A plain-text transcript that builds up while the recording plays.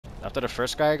After the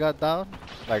first guy got down,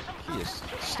 like he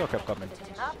still kept coming.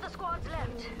 Half the squad's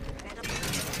left.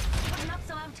 Putting up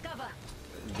some amped cover.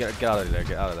 Get out of there,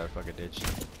 get out of that fucking ditch.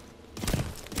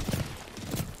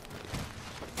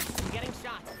 I'm getting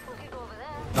shot. We could go over there.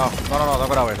 No, don't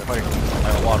go that way. They're fighting.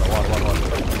 Water.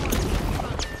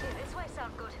 This way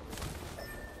sound good.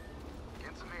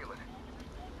 Get some healing.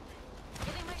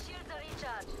 Giving my shields a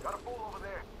recharge. Got a fool over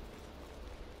there.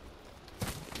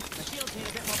 My shields need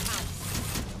a bit more power.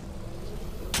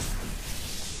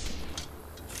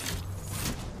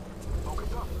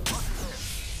 Focus up. Watch it there.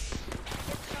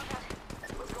 Get shot at.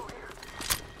 Let's go here.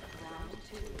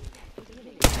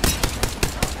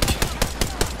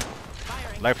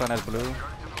 Firing. Lifeline is blue. Turn it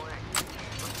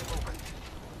to the lane.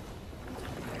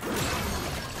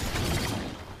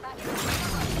 Let's keep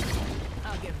moving.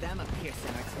 I'll give them a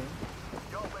piercing or two.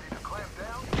 Y'all ready to clamp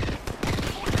down?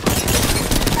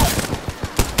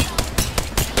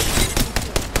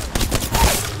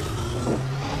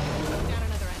 Down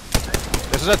another end.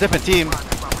 This is a different team.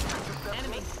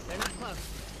 Enemy. They're not close.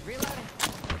 Reloading.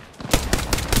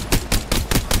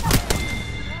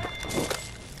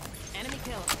 Enemy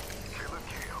killed. Killer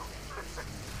kill.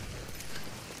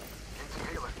 Get some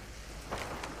healing.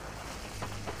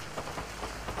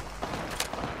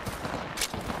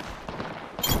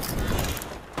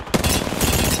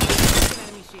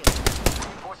 Enemy shield.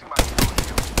 Reinforcing my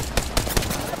shield.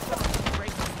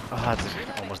 Break. Ah,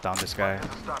 almost down this guy.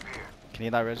 Stop here. Can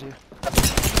you not Reggie?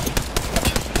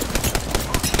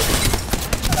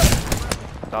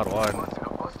 Down one. Busting a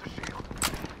buster shield.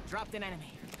 Dropped an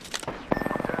enemy.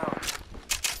 Down.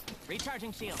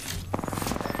 Recharging shield.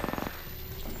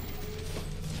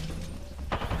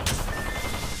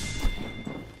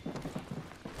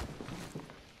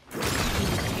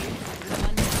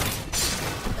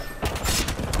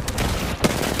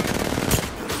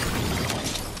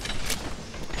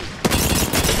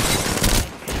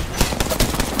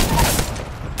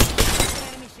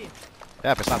 Enemy shield.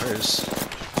 Yeah, but it's not hers.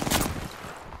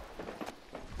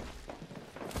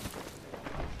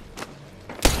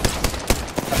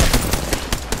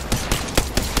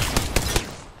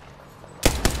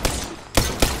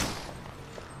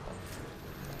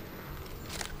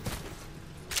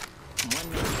 One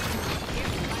minute.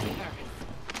 Here's lighting her.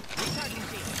 Recharging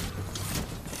shield.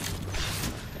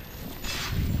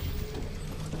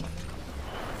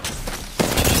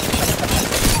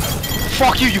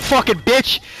 Fuck you, you fucking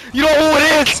bitch! You know who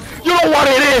it is! You know what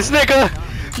it is, nigga!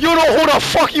 You know who the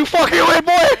fuck you fucking with,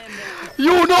 boy!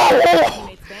 You know who!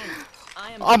 Teammates vanished.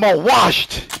 I am I'm a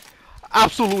washed!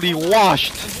 Absolutely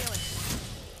washed!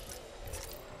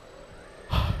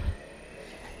 healing.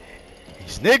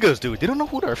 These niggas, dude, they don't know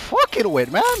who they're fucking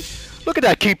with, man! Look at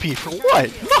that KP for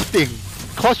what? Nothing!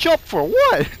 Clutch up for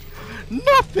what?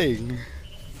 Nothing!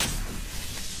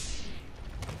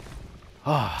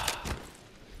 Ah.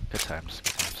 Good times,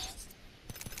 good times.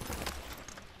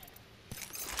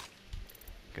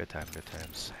 Good time, good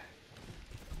times.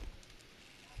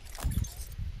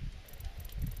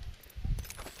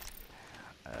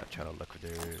 Trying to look for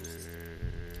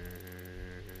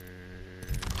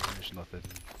there's nothing.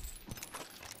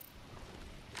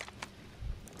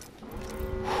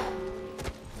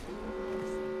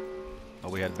 Oh,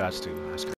 we had bats too. That's crazy.